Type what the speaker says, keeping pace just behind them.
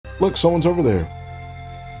Look, someone's over there.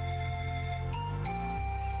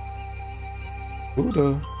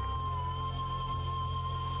 Buddha.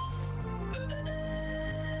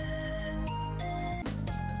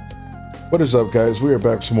 What is up, guys? We are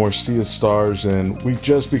back with some more Sea of Stars, and we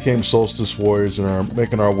just became Solstice Warriors and are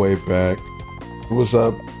making our way back. It was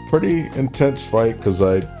a pretty intense fight because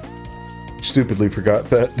I stupidly forgot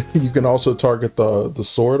that you can also target the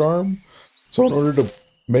sword arm. So in order to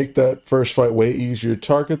make that first fight way easier,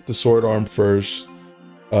 target the sword arm first.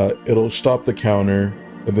 It'll stop the counter,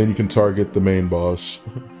 and then you can target the main boss.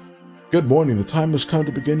 Good morning. The time has come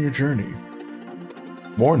to begin your journey.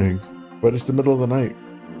 Morning? But it's the middle of the night.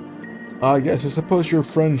 Yes, I suppose your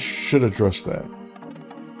friend should address that.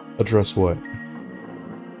 Address what?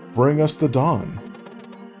 Bring us the dawn.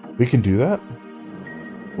 We can do that?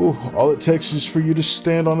 Ooh, all it takes is for you to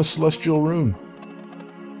stand on a celestial rune.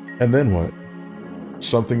 And then what?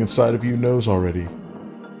 Something inside of you knows already.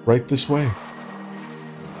 Right this way.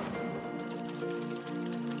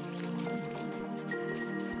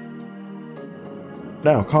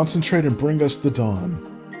 Now, concentrate and bring us the dawn.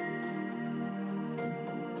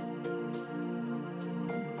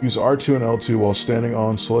 Use R2 and L2 while standing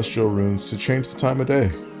on celestial runes to change the time of day.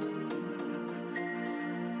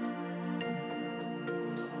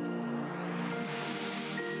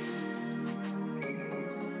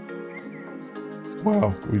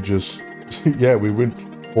 Wow, we just... yeah, we went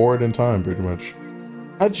forward in time, pretty much.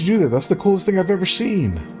 How'd you do that? That's the coolest thing I've ever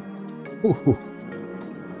seen. Ooh.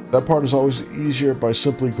 That part is always easier by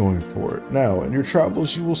simply going for it. Now, in your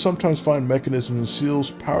travels, you will sometimes find mechanisms and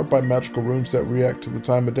seals powered by magical runes that react to the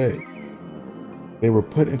time of day. They were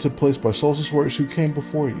put into place by Solstice Warriors who came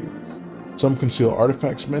before you. Some conceal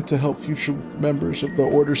artifacts meant to help future members of the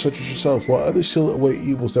Order such as yourself, while others seal away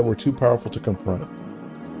evils that were too powerful to confront.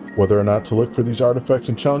 Whether or not to look for these artifacts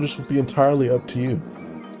and challenges will be entirely up to you.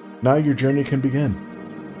 Now your journey can begin.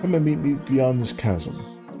 Come and meet me beyond this chasm.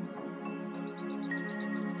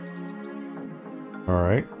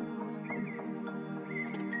 Alright.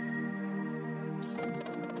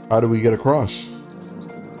 How do we get across?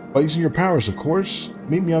 By using your powers, of course.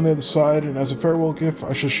 Meet me on the other side, and as a farewell gift,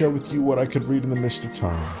 I shall share with you what I could read in the mist of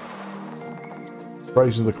time. Try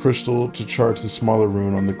using the crystal to charge the smaller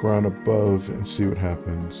rune on the ground above and see what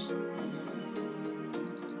happens.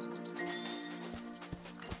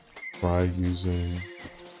 Try using...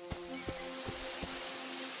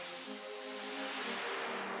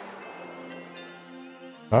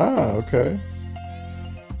 Ah, okay.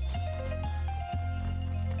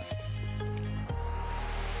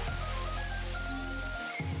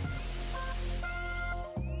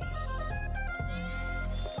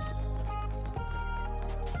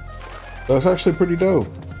 That's actually pretty dope.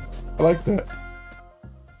 I like that.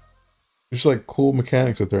 Just like cool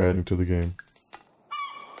mechanics that they're adding to the game.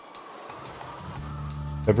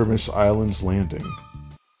 Evermiss Island's Landing.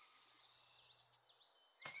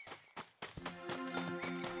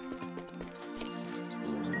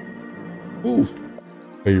 Ooh.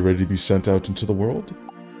 Are you ready to be sent out into the world?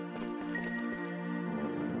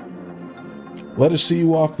 Let us see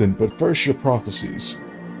you often, but first your prophecies.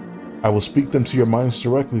 I will speak them to your minds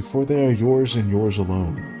directly, for they are yours and yours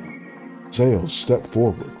alone. Sails, step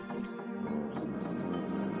forward.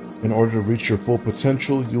 In order to reach your full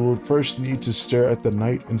potential, you will first need to stare at the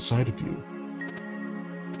night inside of you.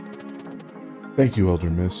 Thank you, Elder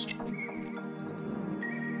Mist.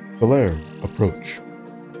 Belair, approach.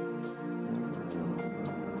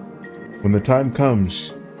 When the time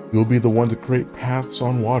comes, you'll be the one to create paths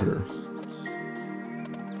on water.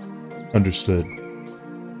 Understood.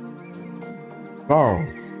 Carl.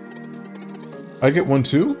 I get one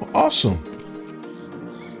too? Awesome!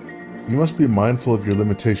 You must be mindful of your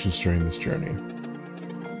limitations during this journey.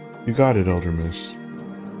 You got it, Elder Mist.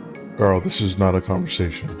 Carl, this is not a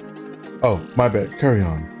conversation. Oh, my bad. Carry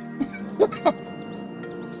on.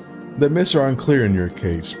 The mists are unclear in your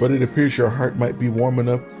case, but it appears your heart might be warm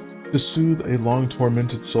enough to soothe a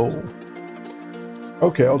long-tormented soul.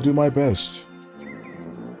 Okay, I'll do my best.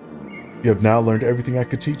 You have now learned everything I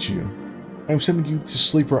could teach you. I am sending you to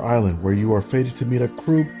Sleeper Island, where you are fated to meet a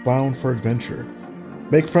crew bound for adventure.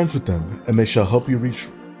 Make friends with them, and they shall help you reach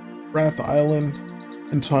Wrath Island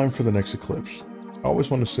in time for the next eclipse. I always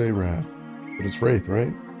want to say Wrath, but it's Wraith,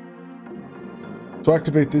 right? To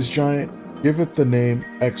activate this giant, give it the name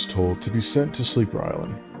X-Toll to be sent to Sleeper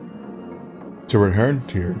Island. To return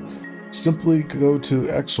here, simply go to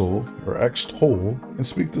X-Toll and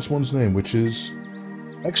speak this one's name, which is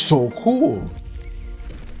X-Toll. Cool!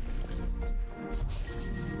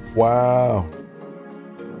 Wow.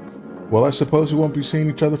 Well, I suppose we won't be seeing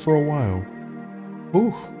each other for a while.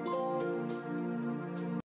 Whew.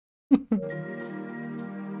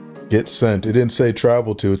 Get sent. It didn't say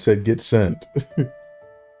travel to, it said get sent.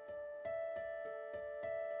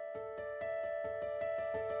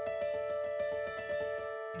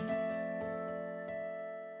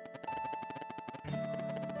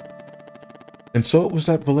 And so it was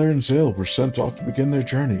that Valere and Zale were sent off to begin their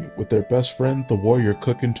journey with their best friend, the warrior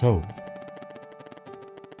cook in tow.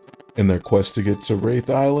 In their quest to get to Wraith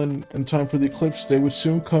Island in time for the eclipse, they would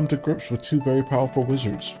soon come to grips with two very powerful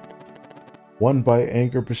wizards. One by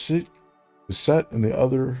anger beset and the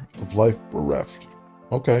other of life bereft.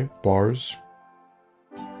 Okay, bars.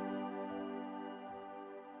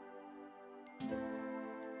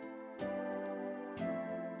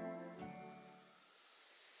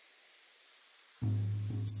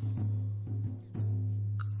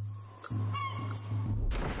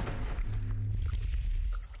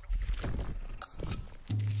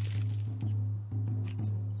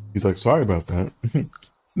 He's like, sorry about that.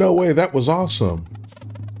 No way, that was awesome.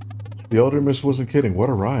 The Elder Miss wasn't kidding. What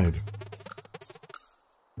a ride.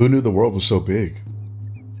 Who knew the world was so big?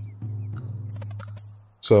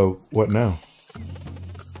 So, what now?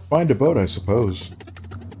 Find a boat, I suppose.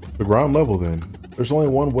 The ground level, then. There's only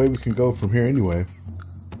one way we can go from here anyway.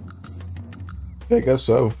 Yeah, I guess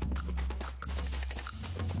so.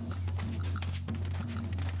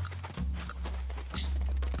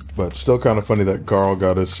 But still kind of funny that Carl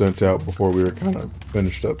got us sent out before we were kind of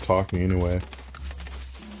finished up talking anyway.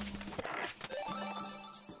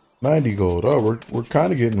 90 gold. Oh, we're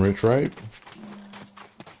kind of getting rich, right?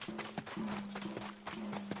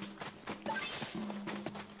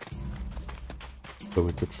 So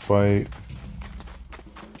we could fight.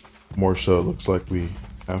 More so, it looks like we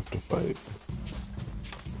have to fight.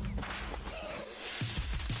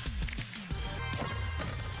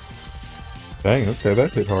 Dang, okay,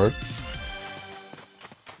 that hit hard.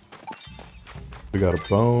 We got a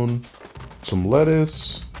bone, some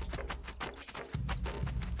lettuce.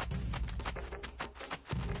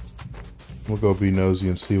 We'll go be nosy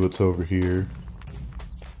and see what's over here.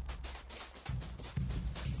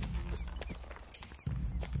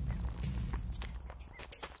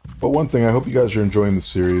 But one thing, I hope you guys are enjoying the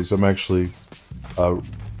series. I'm actually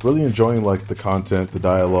really enjoying like the content, the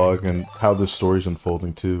dialogue, and how this story's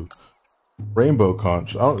unfolding too. Rainbow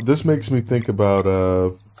conch. This makes me think about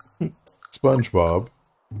SpongeBob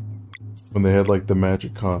when they had like the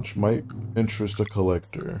magic conch. Might interest a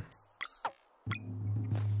collector.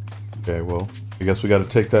 Okay, well, I guess we got to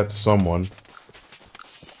take that to someone.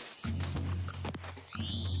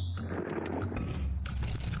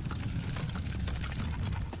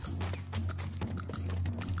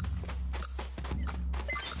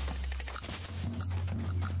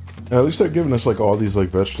 And at least they're giving us like all these like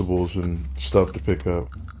vegetables and stuff to pick up.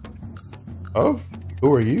 Oh,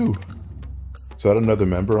 who are you? Is that another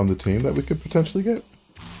member on the team that we could potentially get?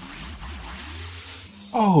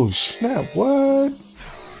 Oh snap, what?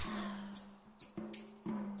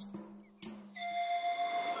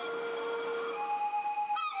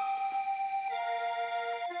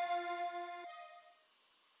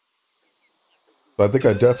 I think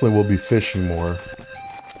I definitely will be fishing more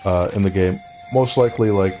in the game. Most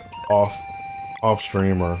likely like off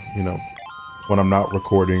stream, or, you know, when I'm not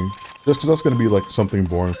recording. Just because that's going to be like something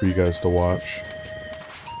boring for you guys to watch.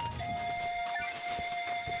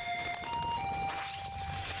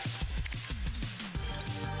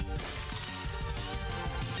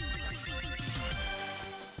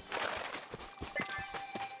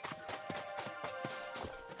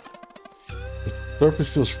 The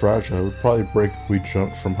surface feels fragile. It would probably break if we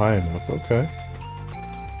jumped from high enough. Okay.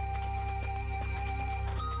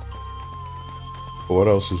 But what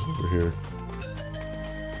else is over here?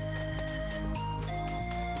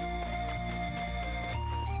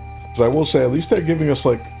 So I will say, at least they're giving us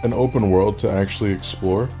like an open world to actually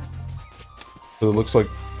explore. So it looks like,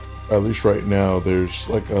 at least right now, there's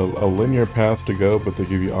like a linear path to go, but they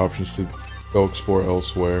give you options to go explore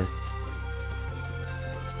elsewhere.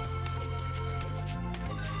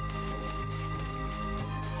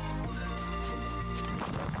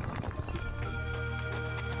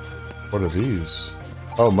 What are these?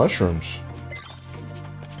 Oh, mushrooms.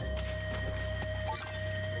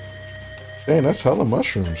 Dang, that's hella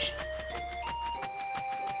mushrooms.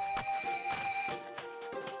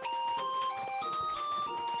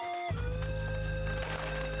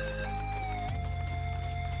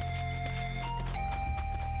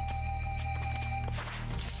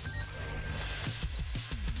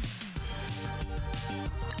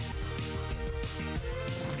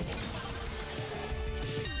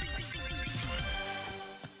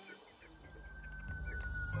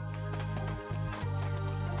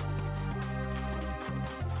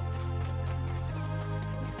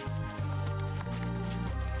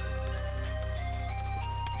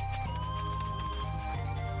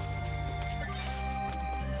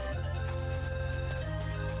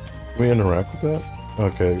 Can we interact with that?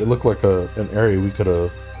 Okay, it looked like an area we could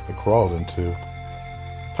have crawled into.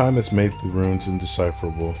 Time has made the runes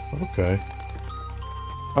indecipherable. Okay.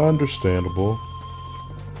 Understandable.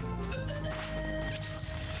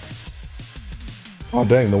 Oh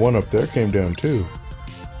dang, the one up there came down too.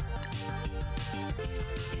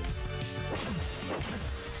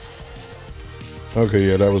 Okay,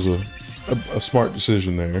 yeah, that was a smart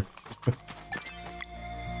decision there.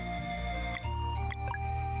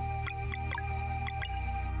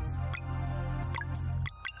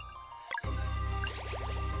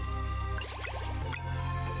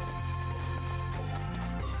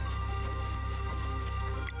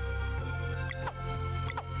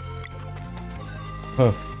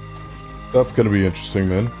 Huh. That's gonna be interesting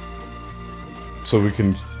then. So we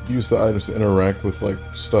can use the items to interact with, like,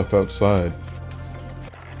 stuff outside.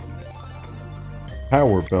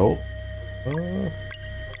 Power belt.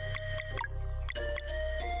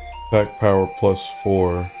 Attack power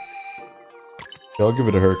 +4. Yeah, I'll give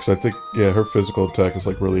it to her, because I think, yeah, her physical attack is,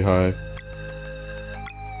 like, really high.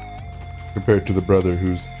 Compared to the brother,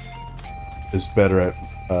 who is better at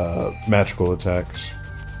magical attacks.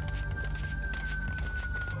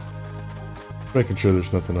 Making sure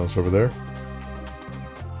there's nothing else over there.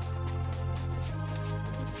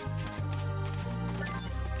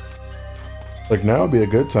 Like, now would be a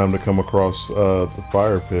good time to come across the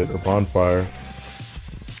fire pit or bonfire.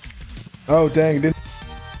 Oh dang, didn't.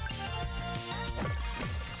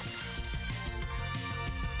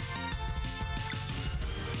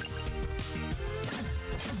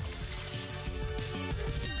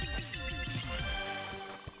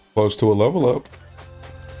 Close to a level up.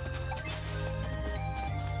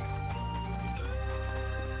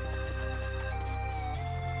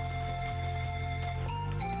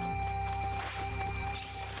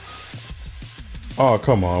 Oh,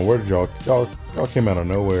 come on. Where did y'all came out of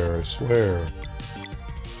nowhere, I swear.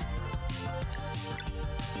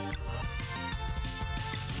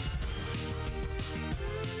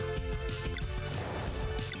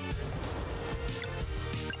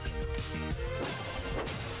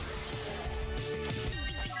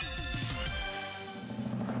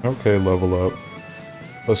 Okay, level up.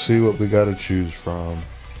 Let's see what we gotta choose from.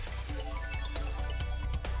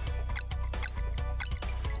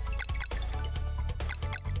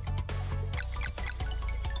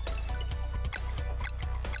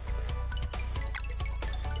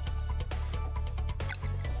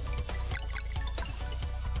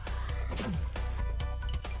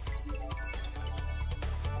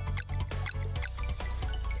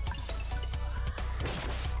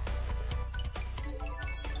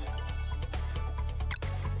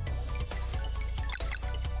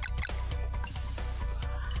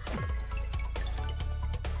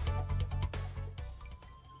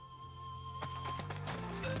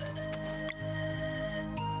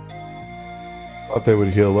 Thought they would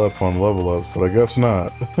heal up on level ups, but I guess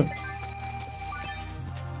not.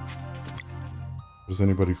 Was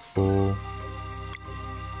anybody full?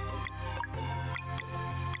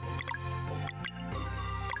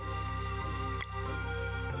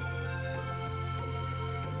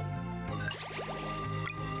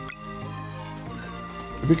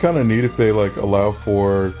 It'd be kind of neat if they, like, allow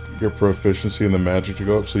for your proficiency in the magic to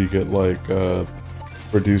go up, so you get, like,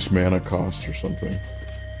 reduced mana cost or something.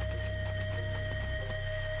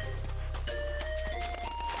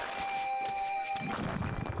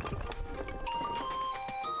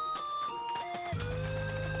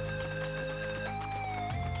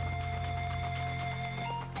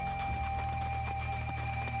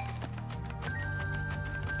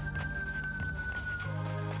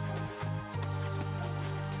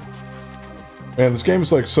 Man, this game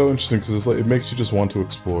is, like, so interesting because it's like it makes you just want to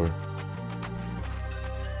explore.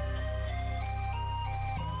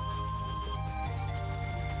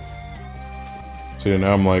 So yeah,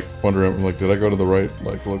 now I'm like wondering, I'm like, did I go to the right,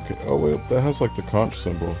 like, look? Oh wait, that has, like, the conch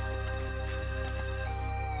symbol.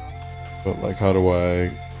 But, like, how do I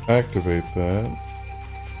activate that?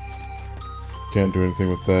 Can't do anything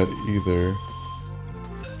with that either.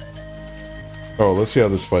 Oh, let's see how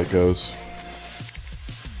this fight goes.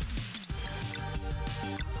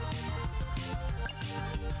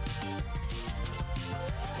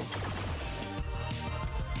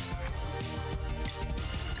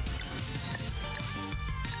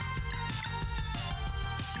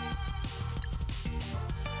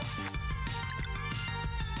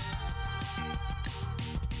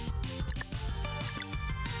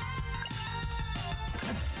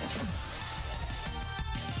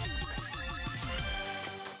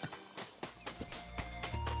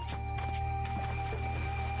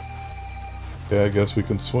 Yeah, I guess we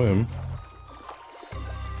can swim.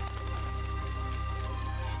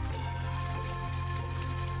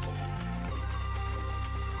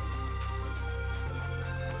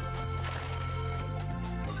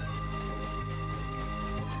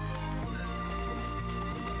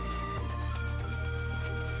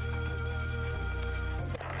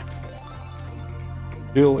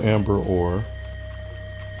 Steel amber ore.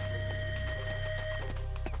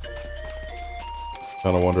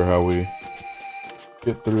 Kind of wonder how we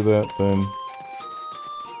get through that then.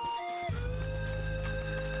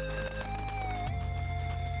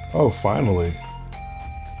 Oh, finally.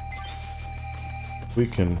 We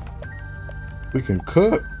can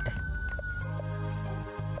cook.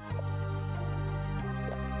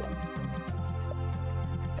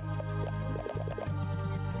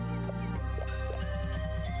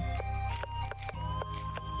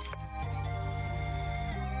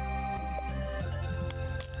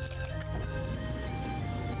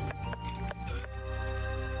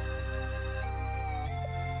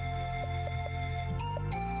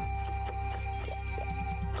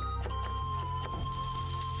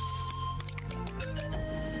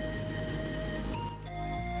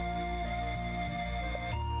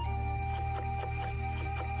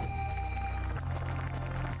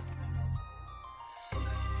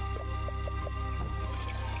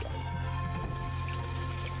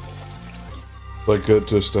 Like good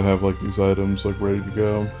just to have like these items like ready to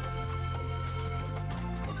go.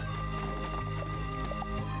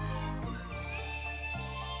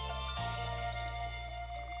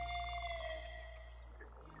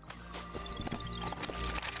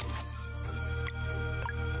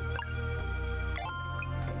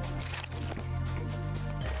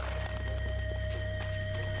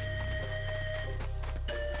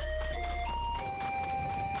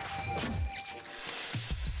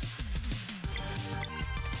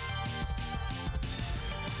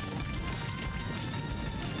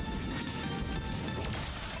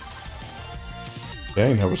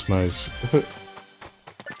 Dang, that was nice. That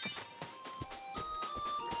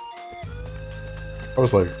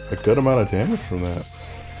was like a good amount of damage from that.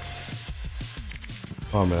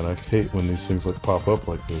 Oh man, I hate when these things like pop up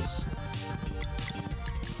like this.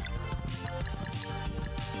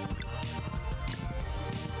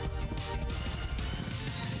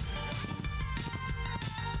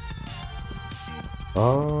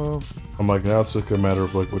 I'm like, now it's like a matter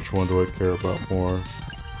of like which one do I care about more.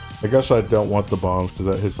 I guess I don't want the bombs because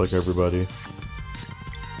that hits like everybody.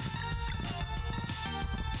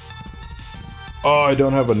 Oh, I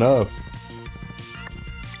don't have enough.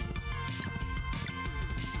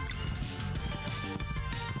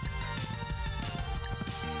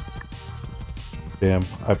 Damn,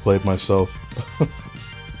 I played myself.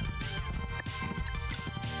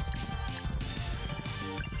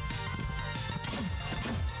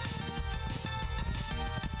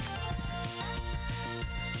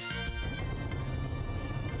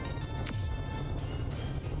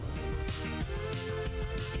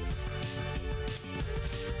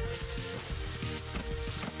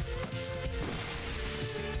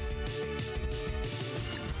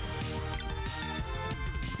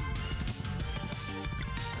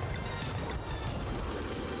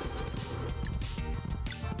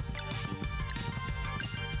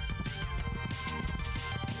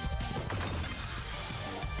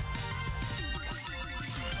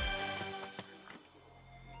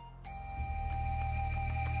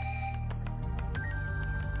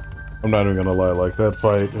 I'm not even gonna lie, like that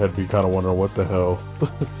fight had me kind of wondering what the hell.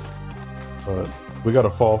 But we gotta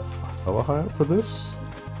fall hella high up for this?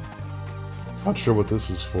 Not sure what this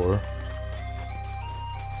is for.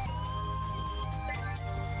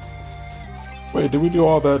 Wait, did we do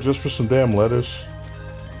all that just for some damn lettuce?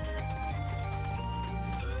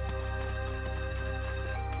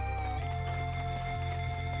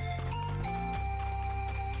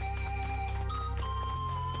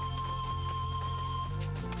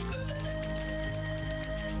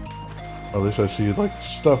 At least I see like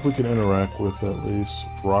stuff we can interact with at least.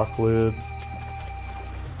 Rock lid.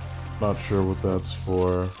 Not sure what that's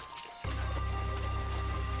for.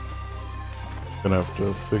 Gonna have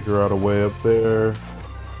to figure out a way up there.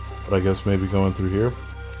 But I guess maybe going through here.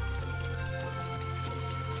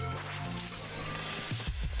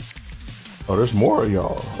 Oh, there's more of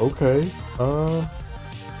y'all. Okay.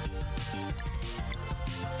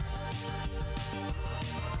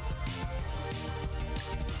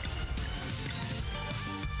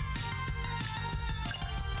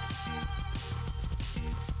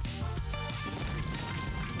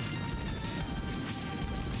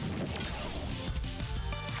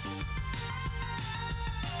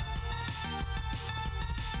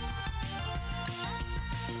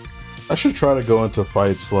 I should try to go into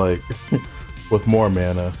fights like with more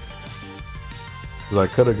mana. Because I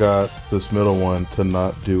could have got this middle one to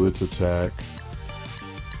not do its attack.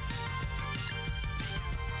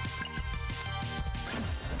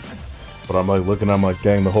 But I'm like looking, I'm like,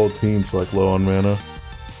 dang, the whole team's like low on mana.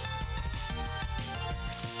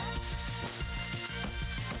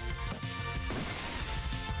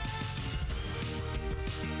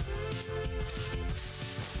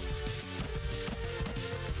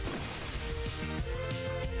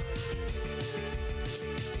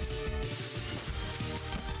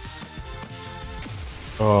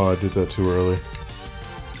 Oh, I did that too early.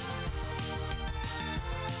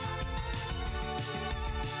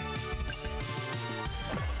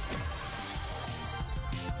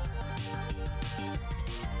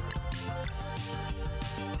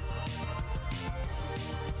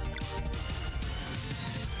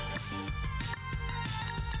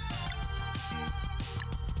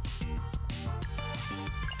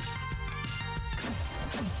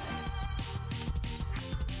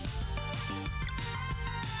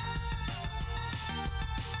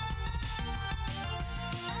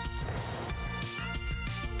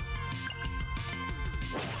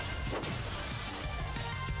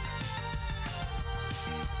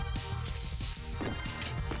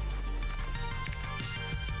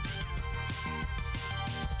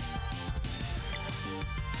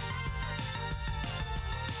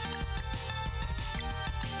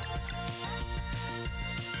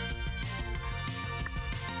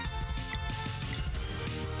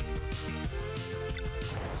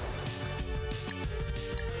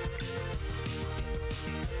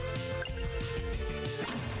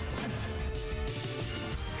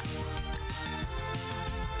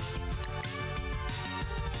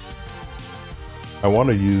 I want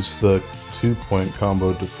to use the 2-point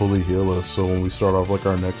combo to fully heal us, so when we start off like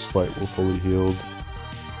our next fight, we're fully healed.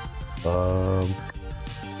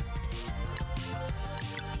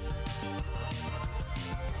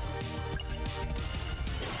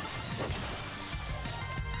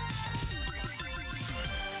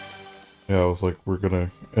 Yeah, I was like, we're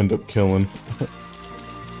gonna end up killing.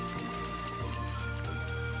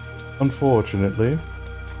 Unfortunately.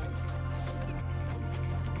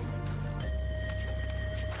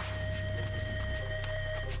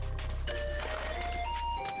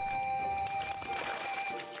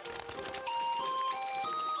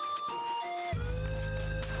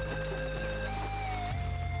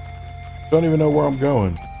 Don't even know where I'm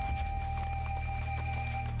going.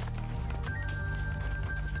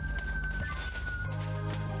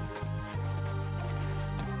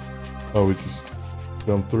 Oh, we just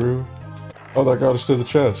jumped through? Oh, that got us to the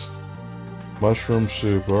chest. Mushroom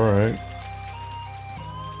soup, alright.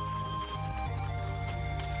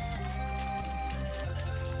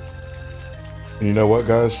 And you know what,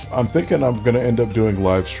 guys? I'm thinking I'm gonna end up doing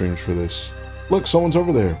live streams for this. Look, someone's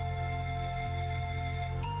over there.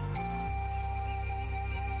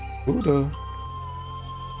 Buddha.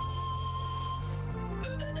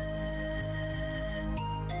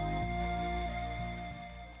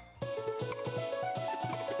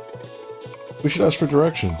 We should ask for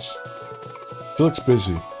directions. She looks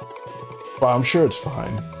busy. But I'm sure it's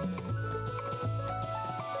fine.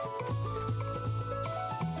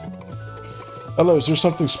 Hello, is there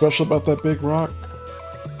something special about that big rock?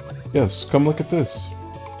 Yes, come look at this.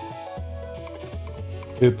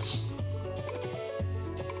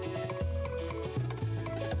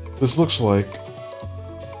 This looks like...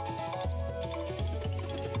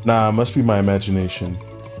 Nah, it must be my imagination.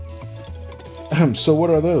 So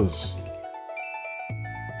what are those?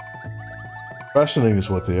 Fascinating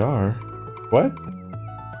is what they are. What?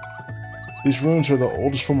 These ruins are the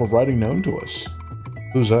oldest form of writing known to us.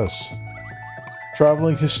 Who's us?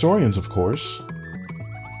 Traveling historians, of course.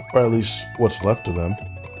 Or at least, what's left of them.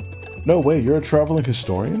 No way, you're a traveling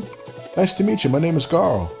historian? Nice to meet you, my name is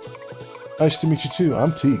Garl. Nice to meet you too,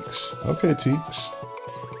 I'm Teeks. Okay, Teeks.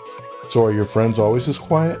 So are your friends always this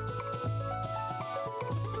quiet?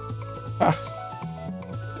 Ah.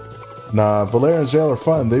 Nah, Valera and Zale are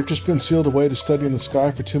fun. They've just been sealed away to study in the sky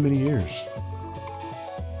for too many years.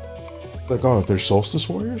 Like, oh, they're solstice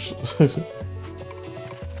warriors?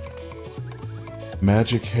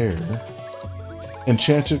 Magic hair.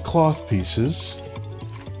 Enchanted cloth pieces.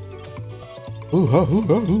 Ooh, ha, ooh,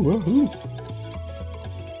 ha, ooh, ha, ooh.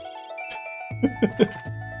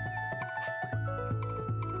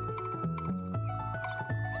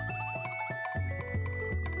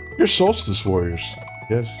 You're solstice warriors.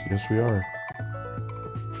 Yes, we are.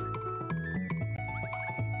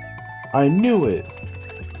 I knew it!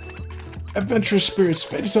 Adventurous spirits,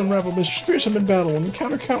 fated to unravel mysteries, fearsome in battle, and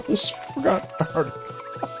encounter countless forgotten.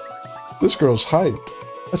 This girl's hyped.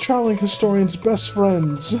 A traveling historian's best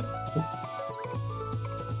friends.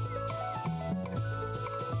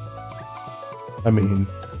 I mean...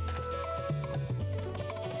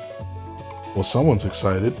 Well, someone's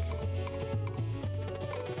excited.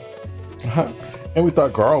 And we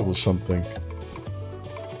thought Garl was something.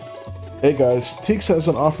 Hey guys, Teeks has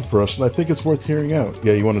an offer for us and I think it's worth hearing out.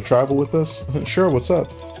 Yeah, you want to travel with us? Sure, what's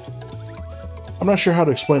up? I'm not sure how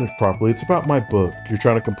to explain it properly. It's about my book. You're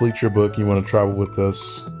trying to complete your book and you want to travel with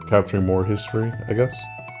us, capturing more history, I guess?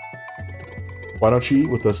 Why don't you eat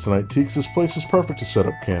with us tonight, Teeks? This place is perfect to set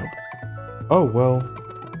up camp. Oh, well,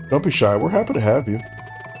 don't be shy. We're happy to have you.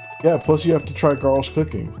 Yeah, plus you have to try Garl's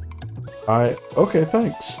cooking. Okay,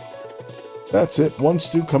 thanks. That's it. One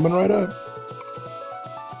stew coming right up.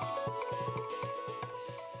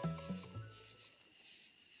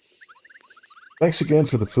 Thanks again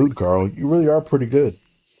for the food, Garl. You really are pretty good.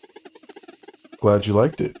 Glad you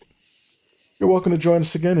liked it. You're welcome to join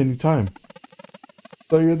us again anytime.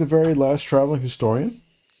 So you're the very last traveling historian?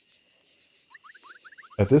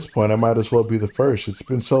 At this point, I might as well be the first. It's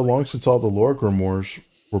been so long since all the lore grimoires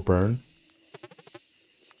were burned.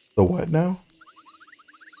 The what now?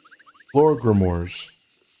 Lore grimoires.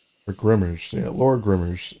 Or grimmers. Yeah, lore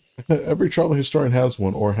grimmers. Every traveling historian has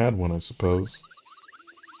one, or had one, I suppose.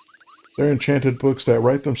 They're enchanted books that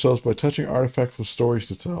write themselves by touching artifacts with stories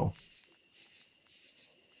to tell.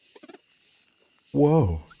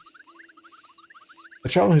 Whoa. A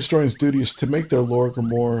traveling historian's duty is to make their lore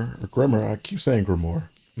grimoire, or grimmer, I keep saying grimoire,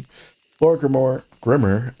 lore grimoire,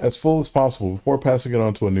 grimmer, as full as possible before passing it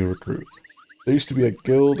on to a new recruit. There used to be a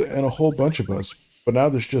guild and a whole bunch of us, but now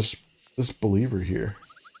there's just this believer here.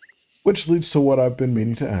 Which leads to what I've been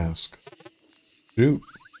meaning to ask. Shoot.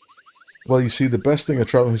 Well, you see, the best thing a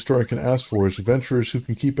traveling historian can ask for is adventurers who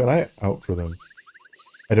can keep an eye out for them.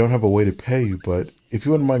 I don't have a way to pay you, but if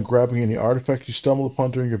you wouldn't mind grabbing any artifacts you stumble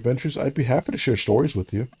upon during your adventures, I'd be happy to share stories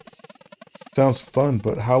with you. Sounds fun,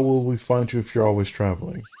 but how will we find you if you're always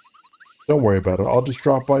traveling? Don't worry about it. I'll just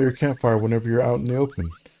drop by your campfire whenever you're out in the open.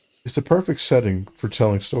 It's the perfect setting for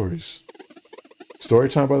telling stories.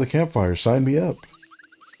 Storytime by the campfire. Sign me up.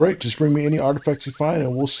 Great, just bring me any artifacts you find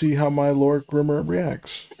and we'll see how my Lord Grimmer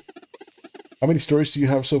reacts. How many stories do you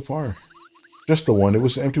have so far? Just the one. It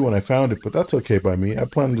was empty when I found it, but that's okay by me. I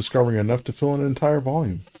plan on discovering enough to fill an entire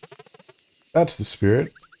volume. That's the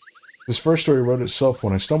spirit. This first story wrote itself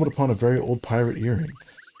when I stumbled upon a very old pirate earring.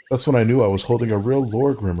 That's when I knew I was holding a real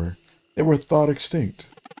lore grimmer. They were thought extinct.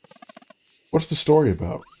 What's the story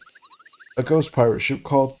about? A ghost pirate ship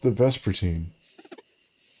called the Vespertine.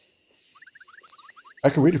 I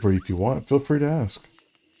can read it for you if you want. Feel free to ask.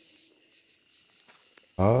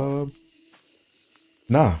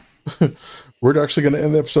 Nah. We're actually going to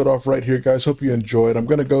end the episode off right here, guys. Hope you enjoyed. I'm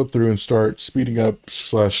going to go through and start speeding up /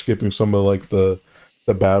 skipping some of like the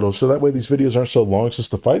battles, so that way these videos aren't so long, since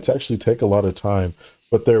the fights actually take a lot of time,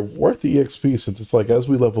 but they're worth the EXP, since it's like as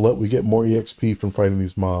we level up, we get more EXP from fighting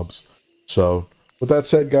these mobs. So with that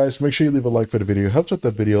said, guys, make sure you leave a like for the video. It helps out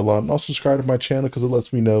the video a lot, and also subscribe to my channel because it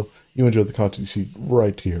lets me know you enjoy the content you see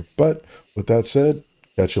right here. But with that said,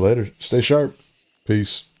 catch you later. Stay sharp.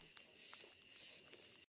 Peace.